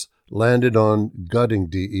force landed on gutting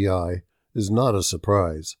DEI is not a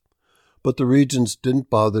surprise. But the regents didn't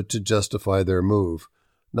bother to justify their move,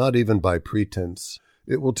 not even by pretense.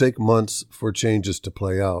 It will take months for changes to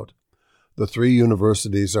play out. The 3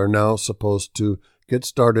 universities are now supposed to get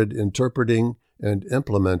started interpreting and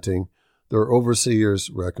implementing their overseers'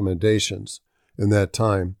 recommendations. In that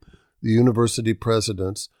time, the university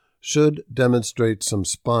presidents should demonstrate some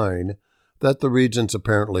spine that the regents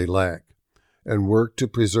apparently lack, and work to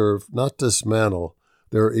preserve, not dismantle,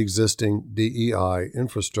 their existing DEI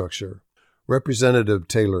infrastructure. Representative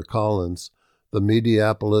Taylor Collins, the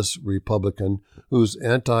Minneapolis Republican whose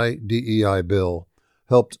anti-DEI bill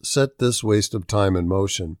helped set this waste of time in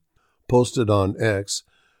motion, posted on X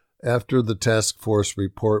after the task force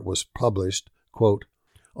report was published, quote,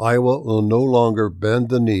 "Iowa will no longer bend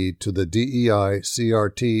the knee to the DEI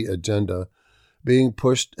CRT agenda being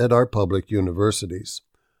pushed at our public universities,"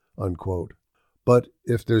 unquote. But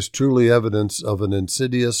if there's truly evidence of an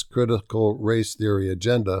insidious critical race theory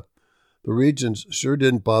agenda, the regents sure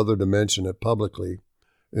didn't bother to mention it publicly.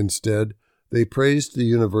 Instead, they praised the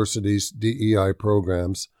university's DEI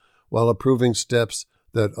programs while approving steps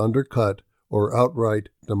that undercut or outright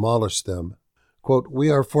demolish them. Quote, "We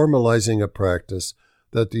are formalizing a practice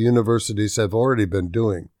that the universities have already been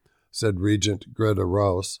doing," said Regent Greta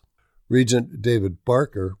Rouse. Regent David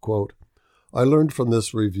Barker, quote, "I learned from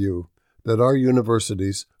this review that our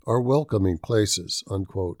universities are welcoming places,"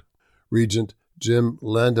 unquote. Regent Jim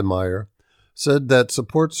Landemeyer said that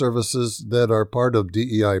support services that are part of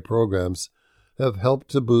DEI programs have helped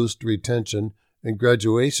to boost retention and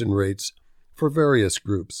graduation rates for various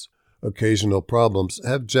groups. Occasional problems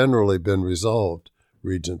have generally been resolved,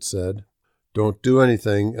 Regent said. "Don't do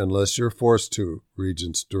anything unless you're forced to,"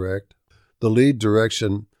 Regents direct. The lead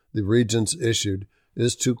direction the Regents issued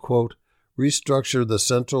is to, quote, "restructure the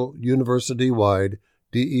central university-wide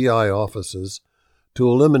DEI offices to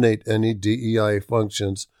eliminate any DEI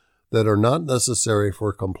functions that are not necessary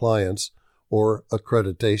for compliance or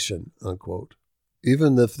accreditation," unquote.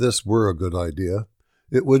 Even if this were a good idea,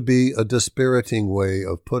 it would be a dispiriting way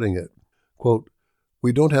of putting it. Quote,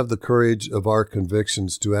 "We don't have the courage of our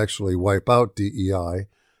convictions to actually wipe out DEI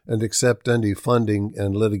and accept any funding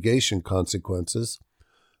and litigation consequences,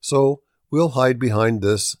 so we'll hide behind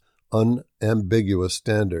this unambiguous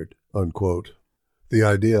standard," unquote. The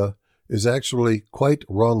idea is actually quite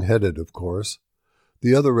wrong-headed, of course.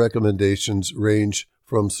 The other recommendations range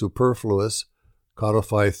from superfluous,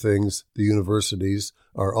 codify things the universities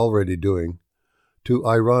are already doing, to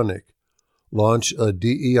ironic, launch a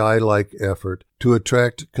DEI-like effort to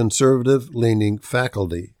attract conservative-leaning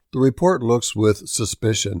faculty. The report looks with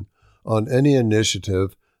suspicion on any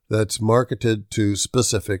initiative that's marketed to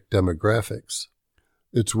specific demographics.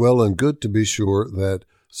 It's well and good to be sure that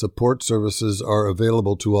support services are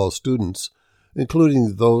available to all students,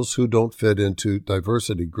 including those who don't fit into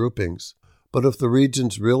diversity groupings. But if the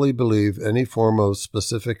regents really believe any form of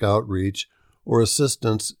specific outreach or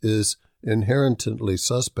assistance is inherently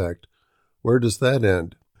suspect, where does that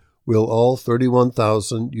end? Will all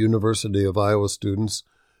 31,000 University of Iowa students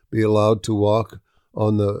be allowed to walk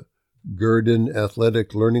on the Gurdon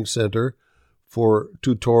Athletic Learning Center for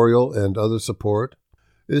tutorial and other support?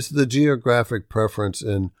 Is the geographic preference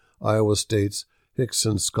in Iowa State's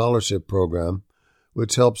Hickson Scholarship Program,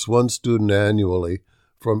 which helps one student annually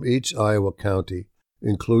from each Iowa county,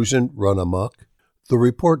 inclusion run amok? The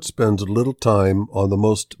report spends little time on the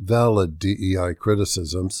most valid DEI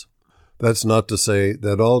criticisms. That's not to say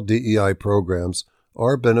that all DEI programs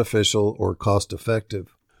are beneficial or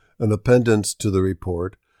cost-effective. An appendix to the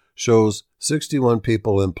report shows 61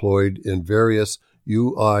 people employed in various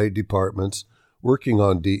UI departments working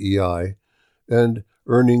on DEI and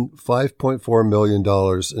earning $5.4 million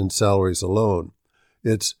in salaries alone.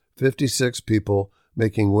 It's 56 people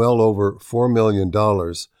making well over $4 million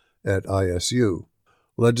at ISU.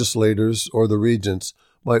 Legislators or the regents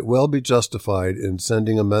might well be justified in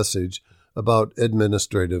sending a message about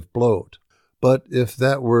administrative bloat. But if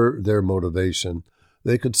that were their motivation,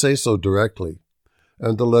 they could say so directly.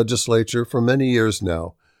 And the legislature for many years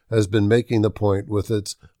now has been making the point with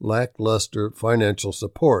its lackluster financial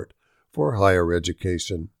support for higher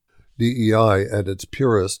education. DEI, at its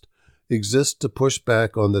purest, exists to push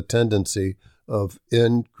back on the tendency of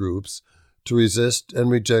in-groups to resist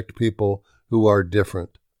and reject people who are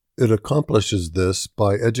different. It accomplishes this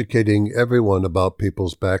by educating everyone about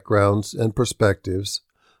people's backgrounds and perspectives,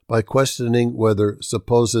 by questioning whether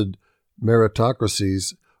supposed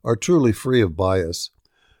meritocracies are truly free of bias,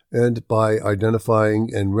 and by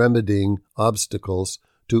identifying and remedying obstacles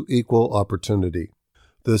to equal opportunity.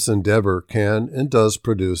 This endeavor can and does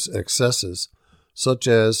produce excesses, such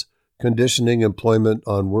as conditioning employment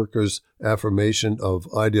on workers' affirmation of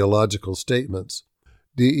ideological statements.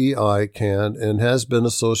 DEI can and has been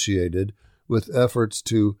associated with efforts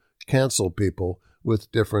to cancel people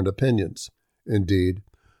with different opinions. Indeed,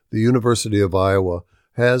 the University of Iowa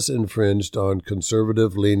has infringed on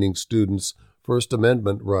conservative-leaning students' First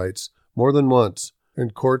Amendment rights more than once,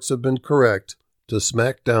 and courts have been correct to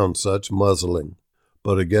smack down such muzzling.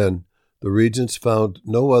 But again, the regents found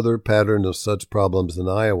no other pattern of such problems in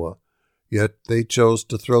Iowa, yet they chose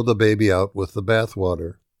to throw the baby out with the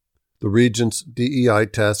bathwater. The regents' DEI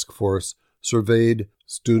task force surveyed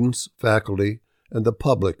students, faculty, and the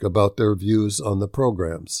public about their views on the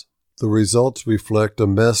programs. The results reflect a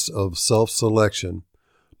mess of self-selection,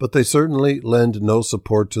 but they certainly lend no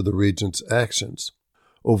support to the regents' actions.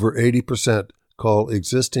 Over 80% call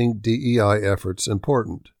existing DEI efforts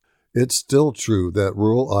important. It's still true that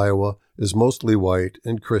rural Iowa is mostly white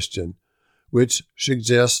and Christian, which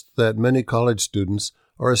suggests that many college students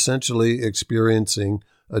are essentially experiencing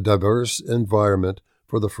a diverse environment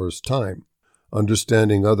for the first time.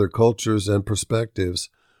 Understanding other cultures and perspectives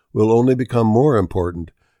will only become more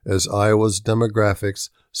important as Iowa's demographics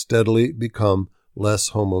steadily become less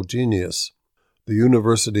homogeneous. The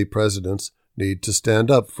university presidents need to stand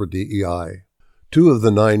up for DEI. 2 of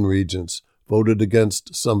the 9 regents voted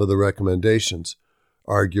against some of the recommendations,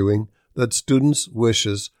 arguing that students'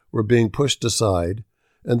 wishes were being pushed aside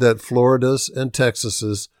and that Florida's and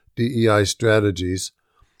Texas's DEI strategies,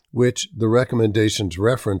 which the recommendations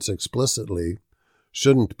reference explicitly,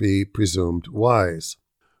 shouldn't be presumed wise.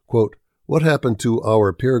 Quote, "What happened to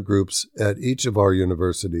our peer groups at each of our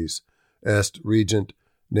universities?" asked Regent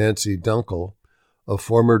Nancy Dunkel, a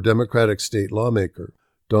former Democratic state lawmaker.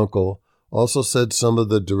 Dunkel also said some of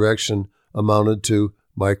the direction amounted to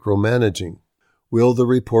micromanaging. Will the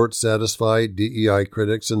report satisfy DEI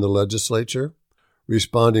critics in the legislature?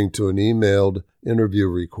 Responding to an emailed interview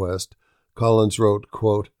request, Collins wrote,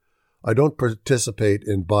 quote, "I don't participate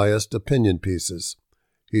in biased opinion pieces."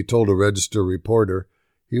 He told a Register reporter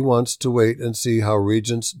he wants to wait and see how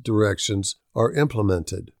regents' directions are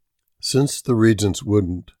implemented. Since the regents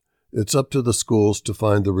wouldn't, it's up to the schools to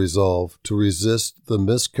find the resolve to resist the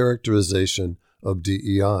mischaracterization of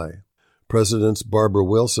DEI. Presidents Barbara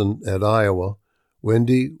Wilson at Iowa,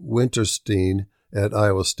 Wendy Winterstein at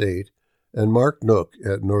Iowa State, and Mark Nook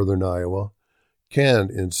at Northern Iowa can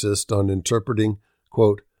insist on interpreting,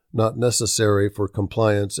 quote, "not necessary for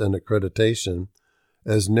compliance and accreditation,"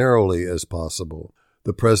 as narrowly as possible.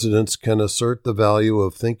 The presidents can assert the value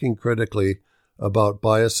of thinking critically about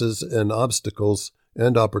biases and obstacles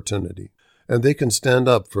and opportunity, and they can stand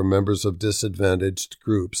up for members of disadvantaged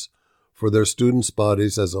groups, for their students'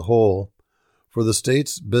 bodies as a whole, for the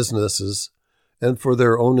state's businesses, and for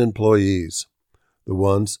their own employees, the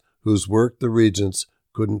ones whose work the regents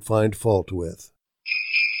couldn't find fault with.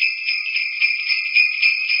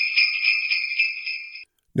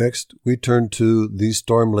 Next, we turn to the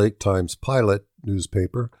Storm Lake Times Pilot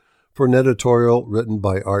newspaper for an editorial written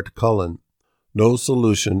by Art Cullen, "No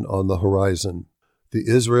Solution on the Horizon." The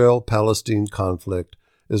Israel-Palestine conflict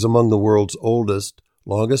is among the world's oldest,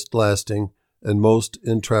 longest-lasting, and most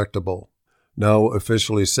intractable. Now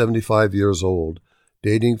officially 75 years old,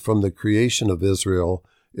 dating from the creation of Israel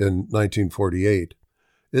in 1948,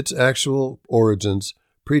 its actual origins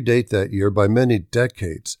predate that year by many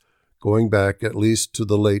decades, going back at least to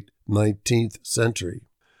the late 19th century,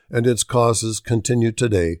 and its causes continue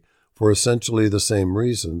today for essentially the same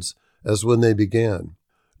reasons as when they began.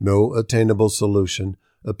 No attainable solution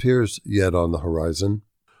appears yet on the horizon.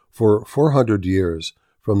 For 400 years,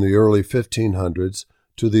 from the early 1500s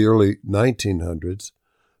to the early 1900s,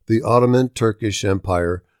 the Ottoman Turkish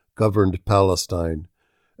Empire governed Palestine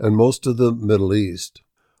and most of the Middle East.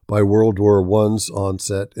 By World War I's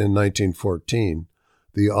onset in 1914,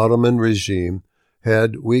 the Ottoman regime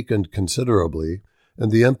had weakened considerably,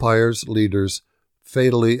 and the empire's leaders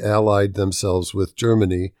fatally allied themselves with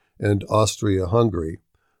Germany and Austria-Hungary,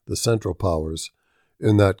 the Central Powers,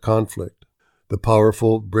 in that conflict. The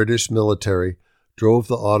powerful British military drove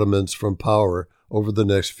the Ottomans from power over the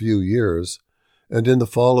next few years, and in the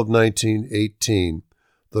fall of 1918,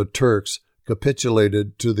 the Turks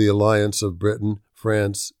capitulated to the alliance of Britain,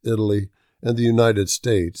 France, Italy, and the United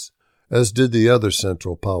States, as did the other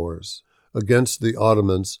Central Powers. Against the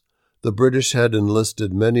Ottomans, the British had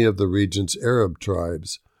enlisted many of the region's Arab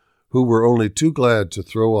tribes, who were only too glad to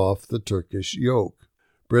throw off the Turkish yoke.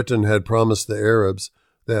 Britain had promised the Arabs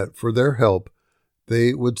that for their help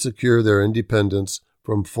they would secure their independence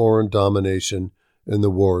from foreign domination in the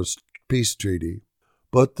war's peace treaty.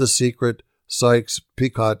 But the secret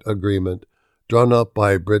Sykes-Picot Agreement, drawn up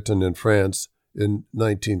by Britain and France in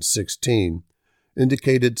 1916,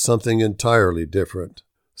 indicated something entirely different.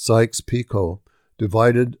 Sykes-Picot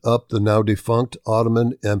divided up the now-defunct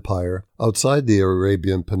Ottoman Empire outside the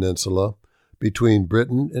Arabian Peninsula between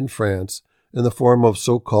Britain and France in the form of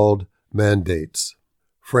so-called mandates.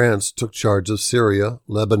 France took charge of Syria,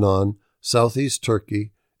 Lebanon, southeast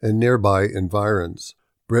Turkey, and nearby environs.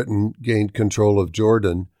 Britain gained control of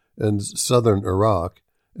Jordan and southern Iraq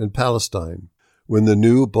and Palestine. When the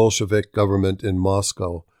new Bolshevik government in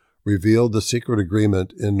Moscow revealed the secret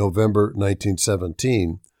agreement in November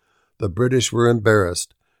 1917, the British were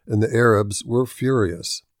embarrassed and the Arabs were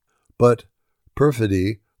furious. But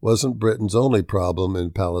perfidy wasn't Britain's only problem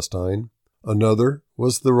in Palestine. Another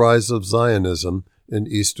was the rise of Zionism in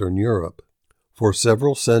Eastern Europe. For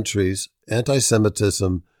several centuries,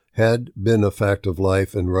 anti-Semitism had been a fact of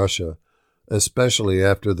life in Russia, especially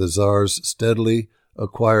after the Tsars steadily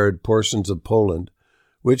acquired portions of Poland,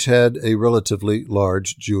 which had a relatively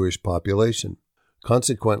large Jewish population.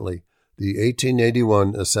 Consequently, the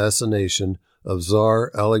 1881 assassination of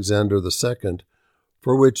Tsar Alexander II,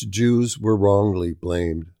 for which Jews were wrongly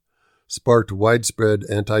blamed, sparked widespread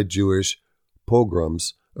anti-Jewish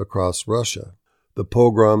pogroms across Russia. The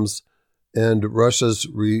pogroms and Russia's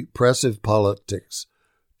repressive politics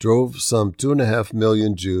drove some 2.5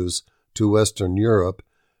 million Jews to Western Europe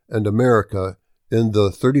and America in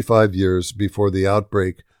the 35 years before the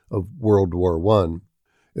outbreak of World War I.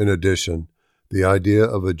 In addition, the idea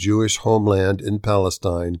of a Jewish homeland in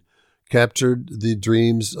Palestine captured the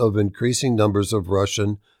dreams of increasing numbers of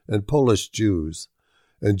Russian and Polish Jews,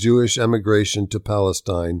 and Jewish emigration to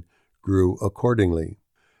Palestine grew accordingly.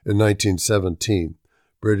 In 1917,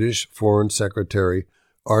 British Foreign Secretary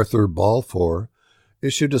Arthur Balfour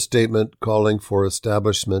issued a statement calling for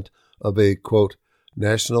establishment of a, quote,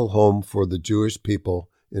 national home for the Jewish people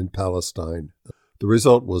in Palestine. The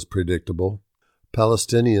result was predictable.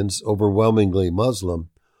 Palestinians, overwhelmingly Muslim,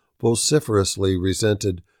 vociferously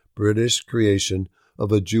resented British creation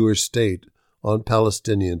of a Jewish state on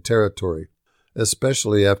Palestinian territory,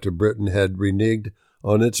 especially after Britain had reneged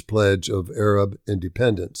on its pledge of Arab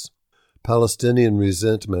independence. Palestinian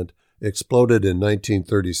resentment exploded in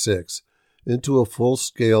 1936 into a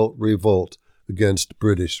full-scale revolt against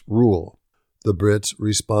British rule. The Brits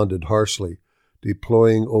responded harshly,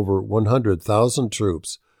 deploying over 100,000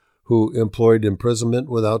 troops who employed imprisonment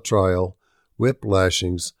without trial, whip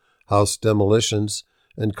lashings, house demolitions,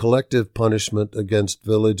 and collective punishment against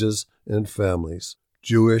villages and families.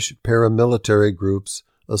 Jewish paramilitary groups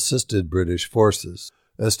assisted British forces.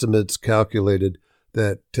 Estimates calculated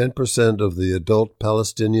that 10% of the adult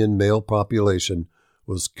Palestinian male population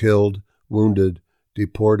was killed, wounded,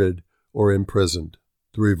 deported, or imprisoned.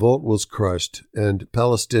 The revolt was crushed, and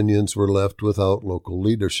Palestinians were left without local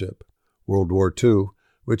leadership. World War II,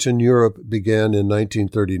 which in Europe began in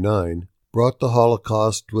 1939, brought the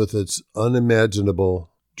Holocaust with its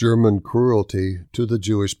unimaginable German cruelty to the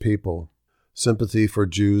Jewish people. Sympathy for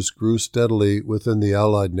Jews grew steadily within the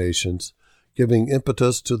Allied nations, giving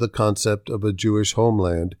impetus to the concept of a Jewish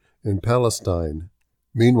homeland in Palestine.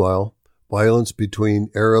 Meanwhile, violence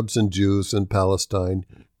between Arabs and Jews in Palestine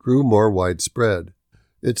grew more widespread.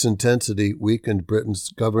 Its intensity weakened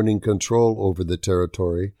Britain's governing control over the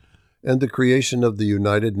territory, and the creation of the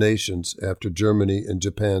United Nations after Germany and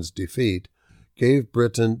Japan's defeat gave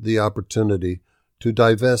Britain the opportunity to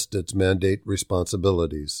divest its mandate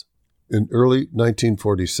responsibilities. In early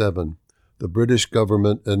 1947, the British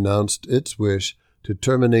government announced its wish to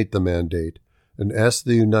terminate the mandate and asked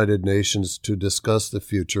the United Nations to discuss the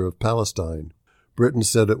future of Palestine. Britain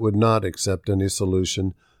said it would not accept any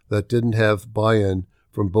solution that didn't have buy-in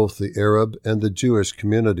from both the Arab and the Jewish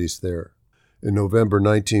communities there. In November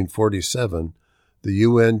 1947, the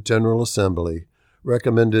UN General Assembly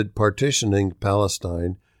recommended partitioning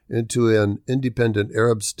Palestine into an independent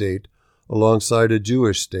Arab state alongside a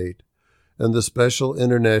Jewish state and the special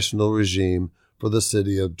international regime for the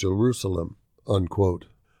city of Jerusalem, unquote.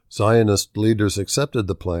 Zionist leaders accepted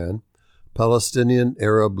the plan, Palestinian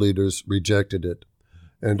Arab leaders rejected it,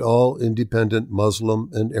 and all independent Muslim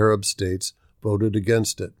and Arab states voted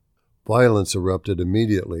against it. Violence erupted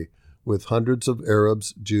immediately, with hundreds of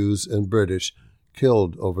Arabs, Jews, and British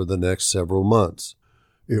killed over the next several months.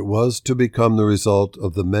 It was to become the result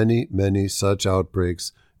of the many, many such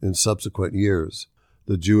outbreaks in subsequent years.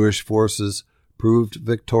 The Jewish forces proved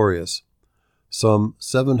victorious. Some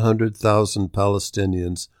 700,000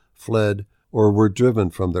 Palestinians fled or were driven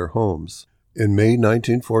from their homes. In May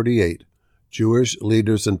 1948, Jewish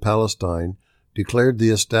leaders in Palestine declared the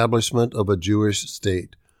establishment of a Jewish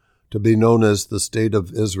state, to be known as the State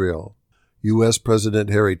of Israel. U.S. President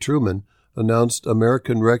Harry Truman announced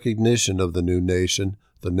American recognition of the new nation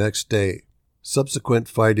the next day. Subsequent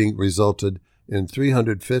fighting resulted in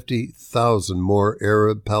 350,000 more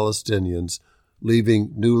Arab Palestinians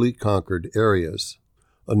leaving newly conquered areas.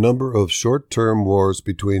 A number of short-term wars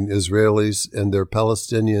between Israelis and their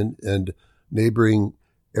Palestinian and neighboring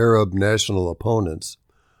Arab national opponents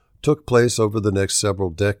took place over the next several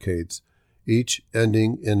decades, each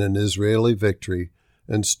ending in an Israeli victory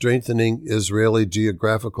and strengthening Israeli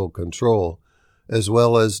geographical control, as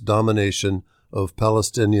well as domination of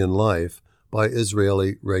Palestinian life by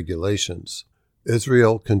Israeli regulations.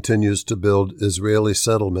 Israel continues to build Israeli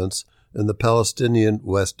settlements in the Palestinian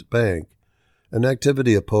West Bank, an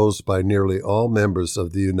activity opposed by nearly all members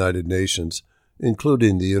of the United Nations,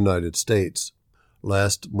 including the United States.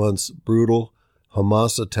 Last month's brutal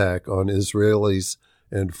Hamas attack on Israelis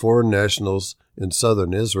and foreign nationals in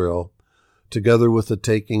southern Israel, together with the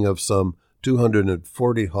taking of some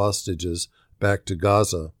 240 hostages back to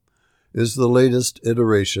Gaza, is the latest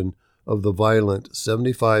iteration of the violent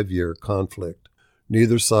 75-year conflict.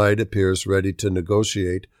 Neither side appears ready to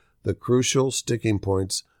negotiate the crucial sticking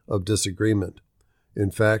points of disagreement.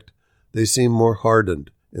 In fact, they seem more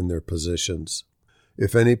hardened in their positions.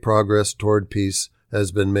 If any progress toward peace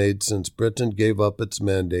has been made since Britain gave up its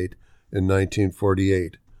mandate in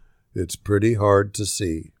 1948, it's pretty hard to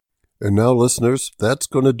see. And now, listeners, that's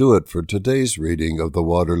going to do it for today's reading of the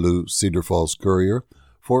Waterloo Cedar Falls Courier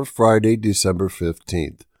for Friday, December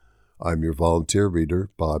 15th. I'm your volunteer reader,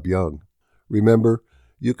 Bob Young. Remember,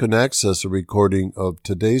 you can access a recording of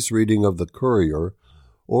today's reading of the Courier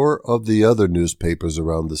or of the other newspapers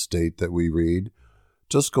around the state that we read.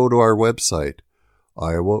 Just go to our website,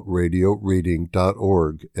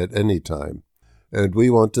 iowaradioreading.org, at any time. And we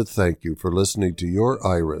want to thank you for listening to your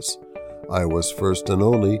IRIS, Iowa's first and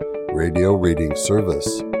only radio reading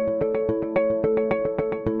service.